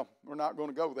 well, we're not going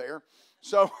to go there.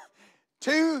 So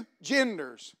two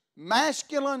genders,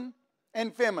 masculine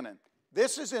and feminine.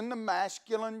 This is in the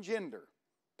masculine gender.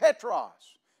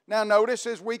 Petros. Now notice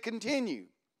as we continue.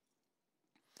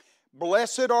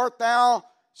 Blessed art thou,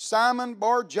 Simon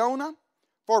Bar-Jonah,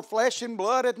 for flesh and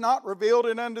blood hath not revealed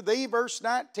it unto thee. Verse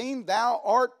 19, Thou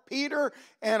art Peter,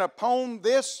 and upon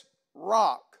this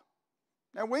rock.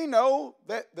 Now we know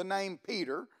that the name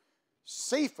Peter,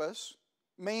 Cephas,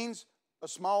 means a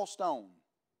small stone.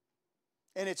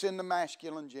 And it's in the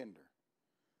masculine gender.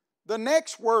 The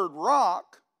next word,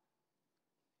 rock,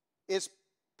 is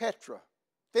Petra,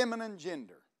 feminine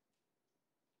gender.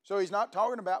 So he's not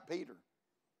talking about Peter.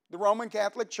 The Roman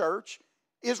Catholic Church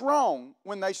is wrong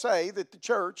when they say that the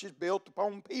church is built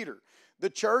upon Peter. The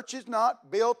church is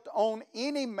not built on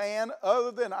any man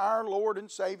other than our Lord and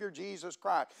Savior Jesus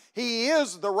Christ. He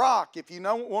is the rock. If you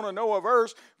want to know a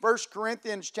verse, 1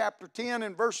 Corinthians chapter 10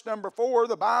 and verse number 4,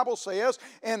 the Bible says,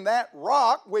 And that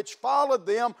rock which followed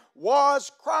them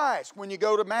was Christ. When you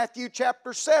go to Matthew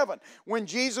chapter 7, when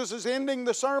Jesus is ending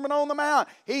the Sermon on the Mount,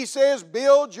 He says,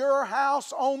 Build your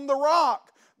house on the rock.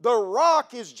 The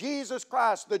rock is Jesus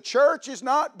Christ. The church is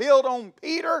not built on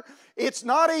Peter. It's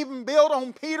not even built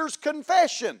on Peter's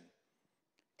confession.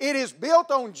 It is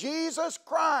built on Jesus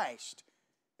Christ.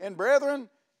 And brethren,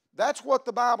 that's what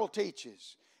the Bible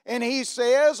teaches. And He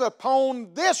says,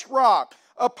 upon this rock,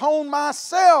 upon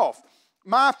myself,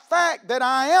 my fact that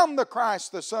I am the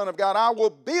Christ, the Son of God, I will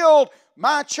build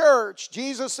my church.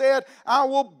 Jesus said, I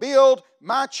will build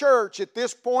my church. At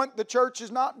this point, the church has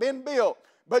not been built.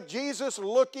 But Jesus,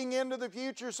 looking into the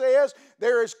future, says,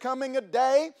 there is coming a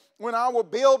day when I will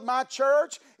build my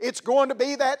church. It's going to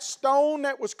be that stone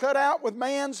that was cut out with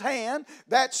man's hand.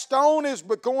 That stone is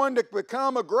going to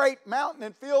become a great mountain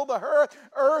and fill the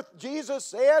earth. Jesus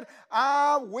said,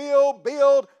 I will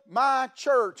build my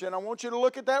church. And I want you to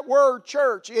look at that word,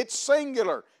 church. It's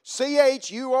singular.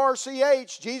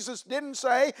 C-H-U-R-C-H. Jesus didn't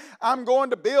say, I'm going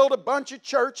to build a bunch of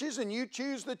churches and you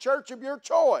choose the church of your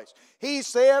choice. He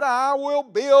said, I will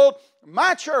build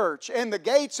my church and the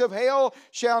gates of hell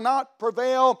shall not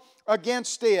prevail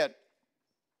against it.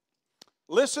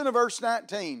 Listen to verse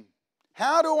 19.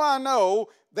 How do I know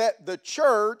that the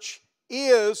church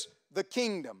is the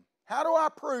kingdom? How do I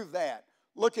prove that?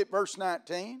 Look at verse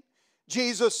 19.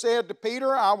 Jesus said to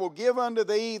Peter, I will give unto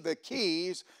thee the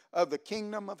keys of the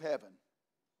kingdom of heaven.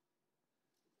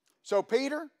 So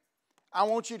Peter, I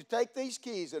want you to take these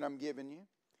keys that I'm giving you.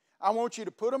 I want you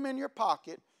to put them in your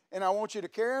pocket and I want you to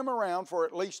carry them around for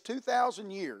at least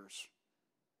 2,000 years.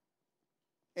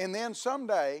 and then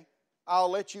someday I'll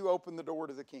let you open the door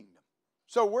to the kingdom.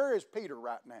 So where is Peter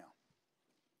right now?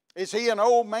 Is he an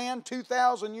old man,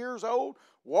 2,000 years old,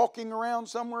 walking around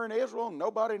somewhere in Israel and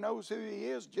nobody knows who he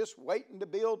is, just waiting to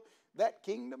build that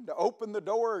kingdom, to open the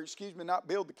door, not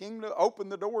build the kingdom, to open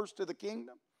the doors to the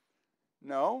kingdom?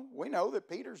 No, we know that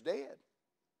Peter's dead.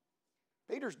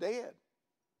 Peter's dead.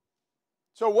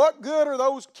 So what good are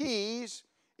those keys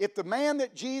if the man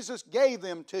that Jesus gave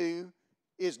them to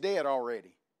is dead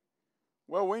already?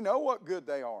 Well, we know what good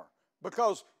they are,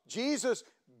 because Jesus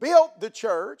built the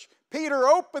church, Peter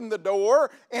opened the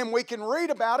door, and we can read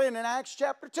about it in Acts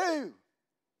chapter 2.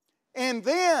 And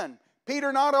then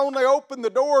Peter not only opened the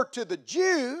door to the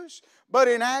Jews, but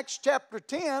in Acts chapter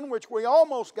 10, which we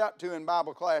almost got to in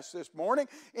Bible class this morning,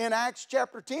 in Acts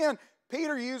chapter 10,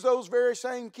 Peter used those very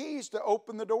same keys to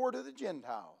open the door to the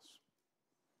Gentiles.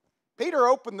 Peter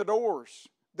opened the doors.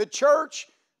 The church,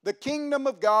 the kingdom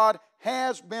of God,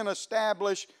 has been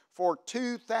established for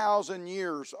 2,000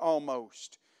 years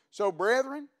almost. So,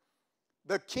 brethren,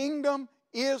 the kingdom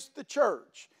is the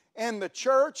church, and the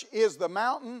church is the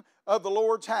mountain of the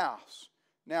Lord's house.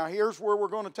 Now, here's where we're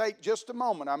going to take just a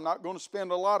moment. I'm not going to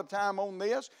spend a lot of time on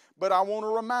this, but I want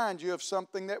to remind you of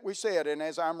something that we said. And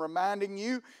as I'm reminding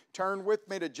you, turn with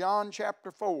me to John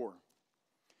chapter 4.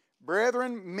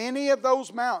 Brethren, many of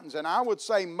those mountains, and I would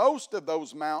say most of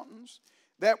those mountains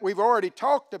that we've already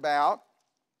talked about,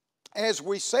 as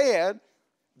we said,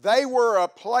 they were a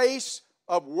place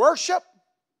of worship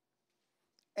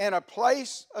and a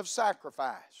place of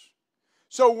sacrifice.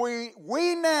 So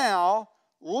we now,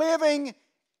 living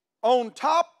on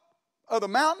top of the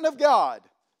mountain of God,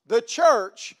 the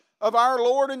church of our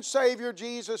Lord and Savior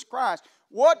Jesus Christ,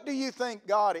 what do you think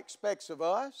God expects of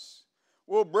us?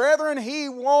 Well, brethren, He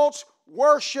wants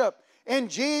worship.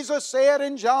 And Jesus said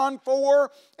in John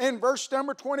 4 and verse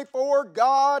number 24,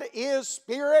 God is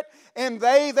spirit, and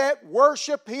they that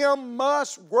worship Him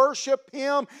must worship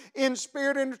Him in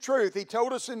spirit and in truth. He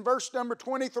told us in verse number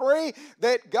 23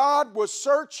 that God was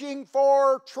searching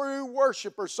for true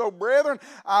worshipers. So, brethren,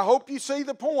 I hope you see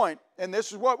the point. And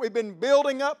this is what we've been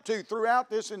building up to throughout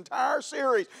this entire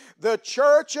series. The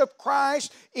church of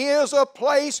Christ is a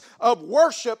place of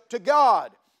worship to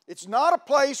God. It's not a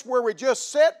place where we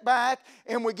just sit back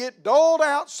and we get doled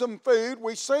out some food.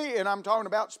 We sing, and I'm talking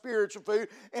about spiritual food,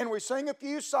 and we sing a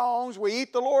few songs, we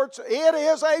eat the Lord's. It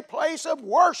is a place of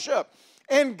worship.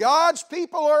 And God's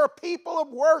people are a people of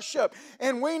worship.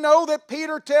 And we know that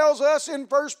Peter tells us in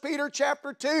 1 Peter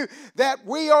chapter 2 that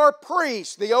we are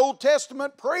priests. The Old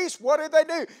Testament priests, what did they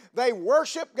do? They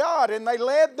worshiped God, and they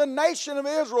led the nation of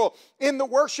Israel in the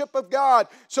worship of God.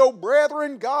 So,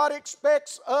 brethren, God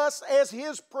expects us as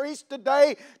His priests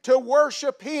today to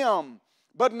worship Him.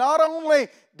 But not only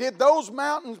did those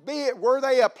mountains were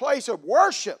they a place of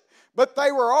worship, but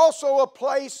they were also a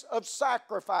place of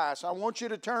sacrifice. I want you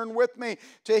to turn with me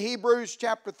to Hebrews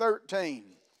chapter 13.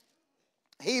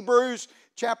 Hebrews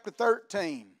chapter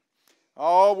 13.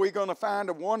 Oh, we're going to find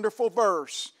a wonderful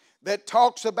verse that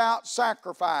talks about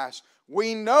sacrifice.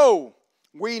 We know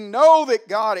that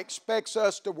God expects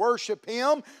us to worship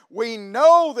Him. We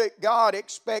know that God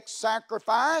expects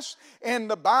sacrifice. And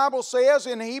the Bible says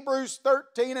in Hebrews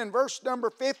 13 and verse number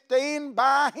 15,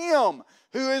 by Him.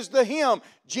 Who is the Him?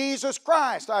 Jesus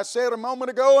Christ. I said a moment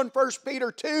ago in 1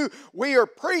 Peter 2, we are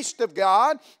priests of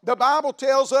God. The Bible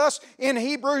tells us in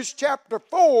Hebrews chapter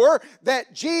 4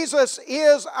 that Jesus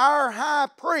is our high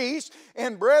priest.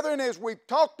 And brethren, as we've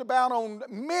talked about on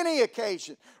many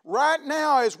occasions, right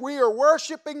now as we are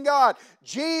worshiping God,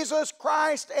 Jesus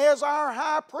Christ as our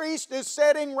high priest is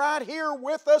sitting right here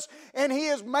with us, and He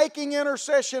is making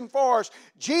intercession for us.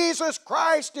 Jesus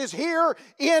Christ is here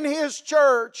in His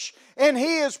church, and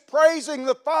He is praising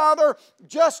the Father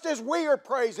just as we are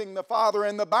praising the Father.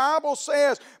 And the Bible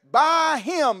says, by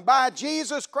Him, by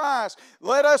Jesus Christ,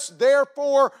 let us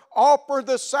therefore offer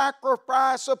the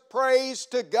sacrifice of praise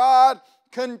to God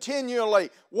continually.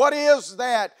 What is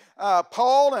that?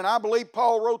 Paul, and I believe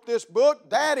Paul wrote this book,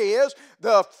 that is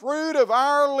the fruit of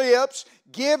our lips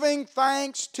giving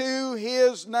thanks to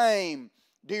His name.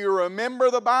 Do you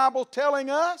remember the Bible telling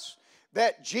us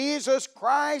that Jesus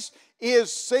Christ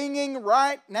is singing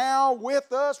right now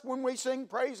with us when we sing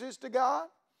praises to God?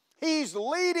 He's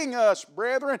leading us,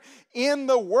 brethren, in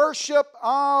the worship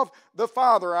of the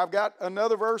Father. I've got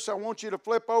another verse I want you to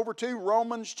flip over to,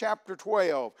 Romans chapter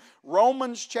 12.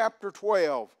 Romans chapter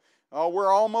 12. Oh,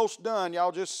 we're almost done.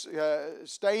 Y'all just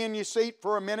stay in your seat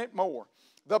for a minute more.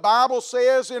 The Bible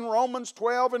says in Romans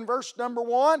 12 and verse number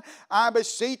 1, I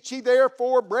beseech ye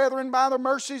therefore, brethren, by the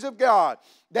mercies of God,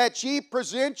 that ye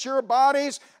present your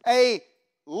bodies a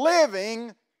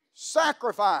living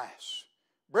sacrifice.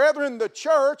 Brethren, the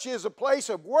church is a place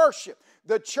of worship.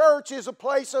 The church is a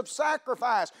place of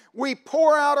sacrifice. We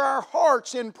pour out our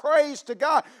hearts in praise to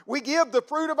God. We give the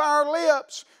fruit of our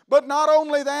lips. But not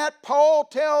only that, Paul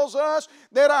tells us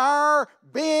that our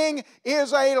being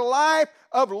is a life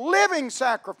of living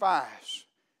sacrifice.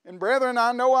 And brethren,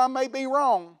 I know I may be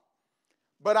wrong,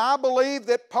 but I believe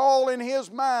that Paul in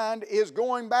his mind is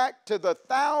going back to the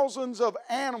thousands of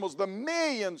animals, the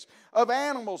millions of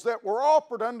animals that were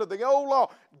offered under the old law,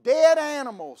 dead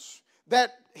animals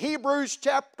that Hebrews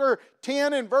chapter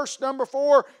 10 and verse number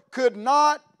 4 could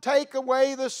not take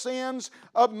away the sins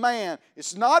of man.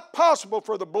 It's not possible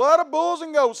for the blood of bulls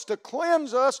and goats to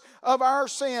cleanse us of our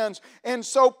sins. And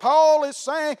so Paul is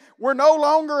saying we're no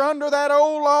longer under that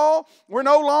old law. We're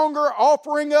no longer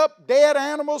offering up dead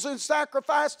animals in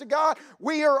sacrifice to God.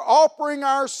 We are offering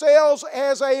ourselves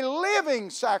as a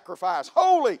living sacrifice,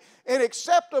 holy and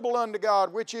acceptable unto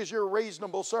God, which is your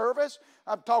reasonable service.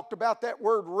 I've talked about that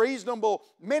word reasonable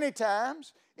many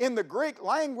times. In the Greek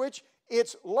language,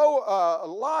 it's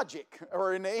logic,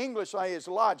 or in the English it's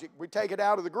logic. We take it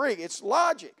out of the Greek. It's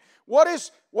logic. What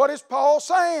is Paul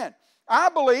saying? I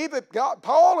believe that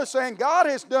Paul is saying God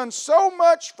has done so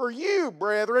much for you,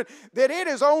 brethren, that it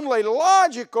is only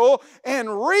logical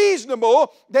and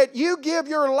reasonable that you give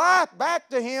your life back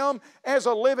to Him as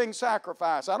a living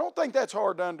sacrifice. I don't think that's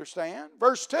hard to understand.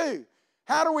 Verse 2,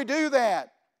 how do we do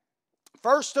that?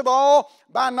 First of all,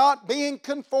 by not being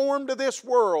conformed to this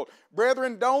world.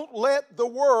 Brethren, don't let the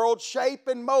world shape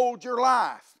and mold your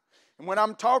life. And when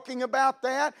I'm talking about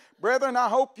that, brethren, I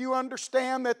hope you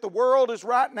understand that the world is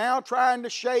right now trying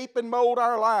to shape and mold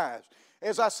our lives.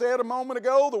 As I said a moment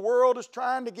ago, the world is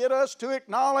trying to get us to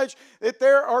acknowledge that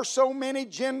there are so many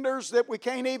genders that we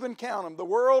can't even count them. The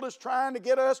world is trying to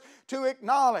get us to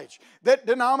acknowledge that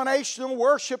denominational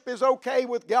worship is okay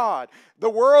with God.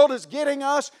 The world is getting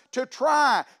us to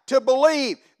try to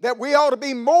believe that we ought to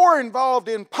be more involved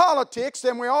in politics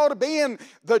than we ought to be in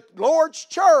the Lord's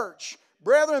church.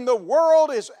 Brethren, the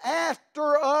world is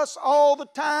after us all the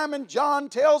time, and John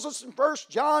tells us in 1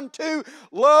 John 2,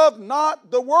 love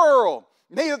not the world,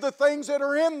 neither the things that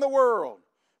are in the world.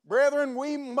 Brethren,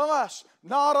 we must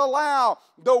not allow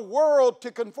the world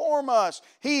to conform us.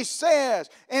 He says,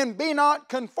 and be not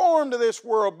conformed to this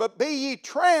world, but be ye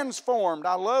transformed.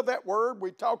 I love that word.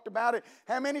 We talked about it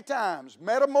how many times?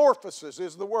 Metamorphosis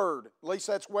is the word. At least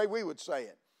that's the way we would say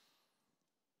it.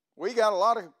 We got a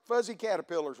lot of fuzzy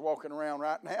caterpillars walking around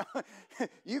right now.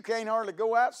 You can't hardly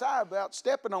go outside without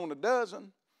stepping on a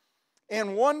dozen.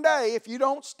 And one day, if you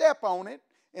don't step on it,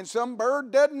 and some bird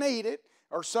doesn't eat it,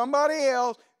 or somebody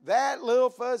else, that little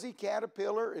fuzzy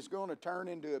caterpillar is going to turn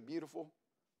into a beautiful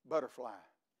butterfly.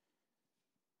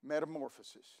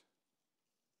 Metamorphosis.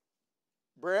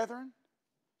 Brethren,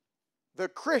 the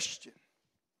Christian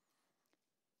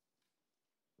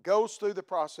goes through the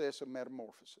process of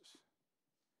metamorphosis.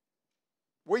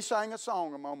 We sang a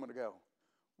song a moment ago.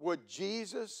 Would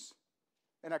Jesus,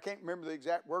 and I can't remember the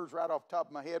exact words right off the top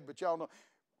of my head, but y'all know,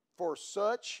 for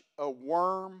such a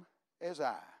worm as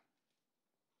I.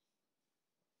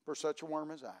 For such a worm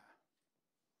as I.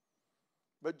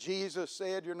 But Jesus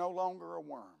said, you're no longer a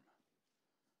worm.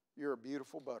 You're a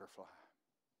beautiful butterfly.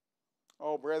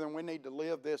 Oh, brethren, we need to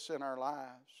live this in our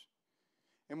lives.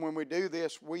 And when we do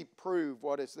this, we prove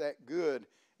what is that good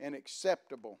and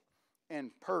acceptable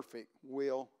and perfect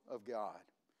will of God.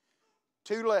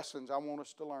 2 lessons I want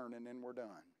us to learn, and then we're done.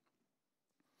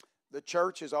 The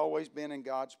church has always been in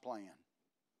God's plan,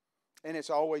 and it's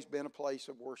always been a place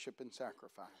of worship and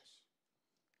sacrifice.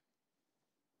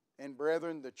 And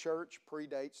brethren, the church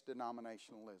predates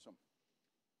denominationalism.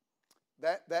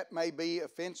 That may be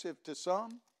offensive to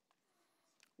some.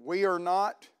 We are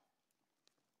not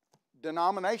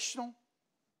denominational.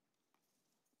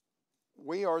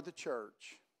 We are the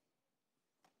church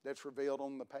that's revealed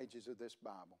on the pages of this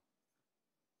Bible.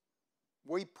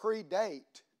 We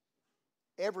predate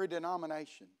every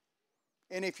denomination.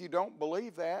 And if you don't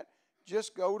believe that,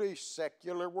 just go to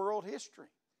secular world history.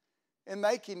 And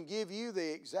they can give you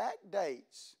the exact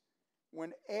dates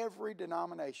when every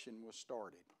denomination was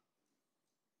started.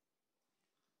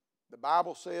 The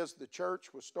Bible says the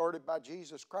church was started by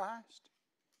Jesus Christ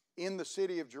in the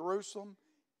city of Jerusalem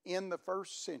in the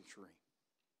 1st century.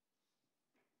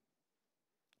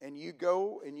 And you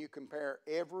go and you compare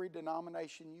every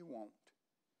denomination you want.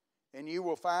 And you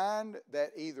will find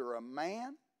that either a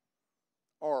man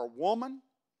or a woman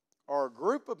or a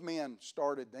group of men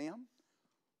started them.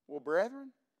 Well,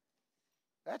 brethren,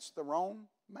 that's the wrong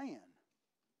man.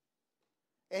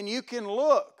 And you can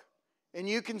look and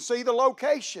you can see the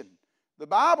location. The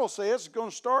Bible says it's going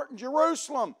to start in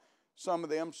Jerusalem. Some of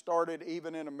them started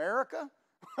even in America.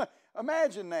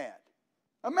 Imagine that.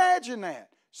 Imagine that.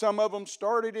 Some of them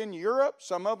started in Europe.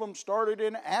 Some of them started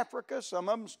in Africa. Some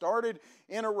of them started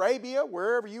in Arabia.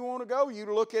 Wherever you want to go, you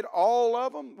look at all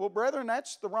of them. Well, brethren,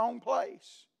 that's the wrong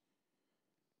place.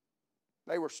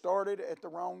 They were started at the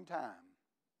wrong time.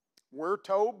 We're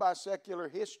told by secular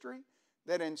history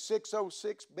that in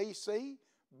 606 BC,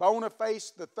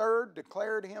 Boniface III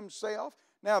declared himself.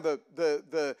 Now,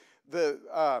 the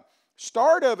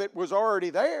start of it was already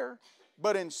there,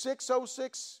 but in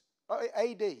 606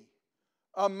 AD,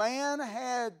 a man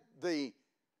had the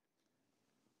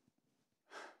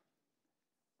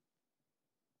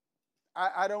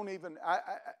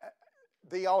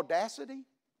the audacity.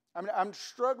 I mean, I'm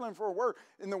struggling for a word.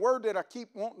 And the word that I keep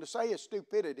wanting to say is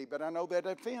stupidity, but I know that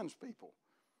offends people.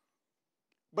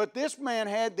 But this man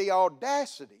had the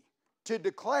audacity to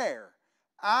declare,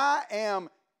 I am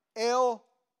El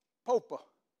Popa.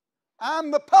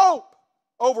 I'm the Pope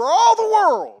over all the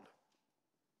world.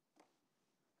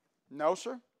 No,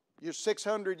 sir. You're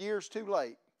 600 years too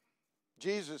late.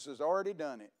 Jesus has already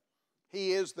done it.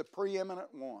 He is the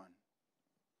preeminent one.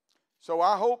 So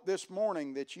I hope this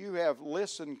morning that you have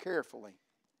listened carefully.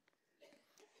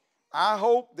 I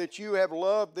hope that you have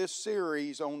loved this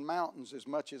series on mountains as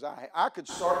much as I have. I could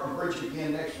start and preach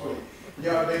again next week.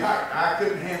 I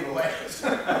couldn't handle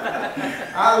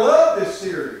that. I love this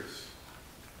series.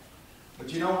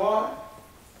 But you know what?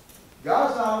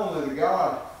 God's not only the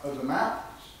God of the mountains,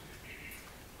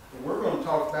 but we're going to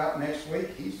talk about next week,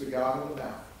 He's the God of the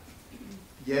valley.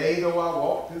 Yea, though I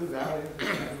walk through the valley of the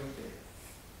shadow of death.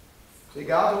 See,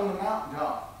 God's on the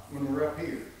mountaintop when we're up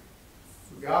here.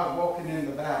 But God's walking in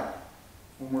the valley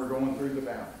when we're going through the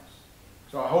valleys.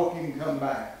 So I hope you can come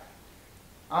back.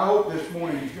 I hope this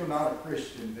morning, if you're not a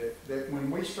Christian, that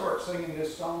when we start singing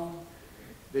this song,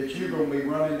 that you're going to be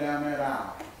running down that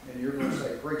aisle and you're going to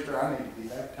say, Preacher, I need to be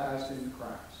baptized into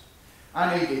Christ.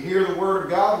 I need to hear the Word of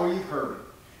God where you've heard it.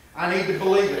 I need to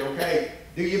believe it, okay?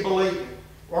 Do you believe it?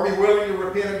 Are you willing to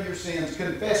repent of your sins,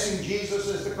 confessing Jesus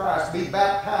as the Christ, be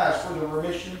baptized for the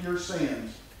remission of your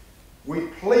sins? We're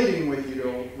pleading with you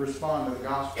to respond to the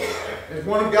gospel. As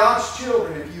one of God's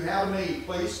children, if you have a need,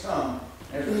 please come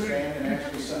as we stand and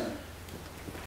as we sing.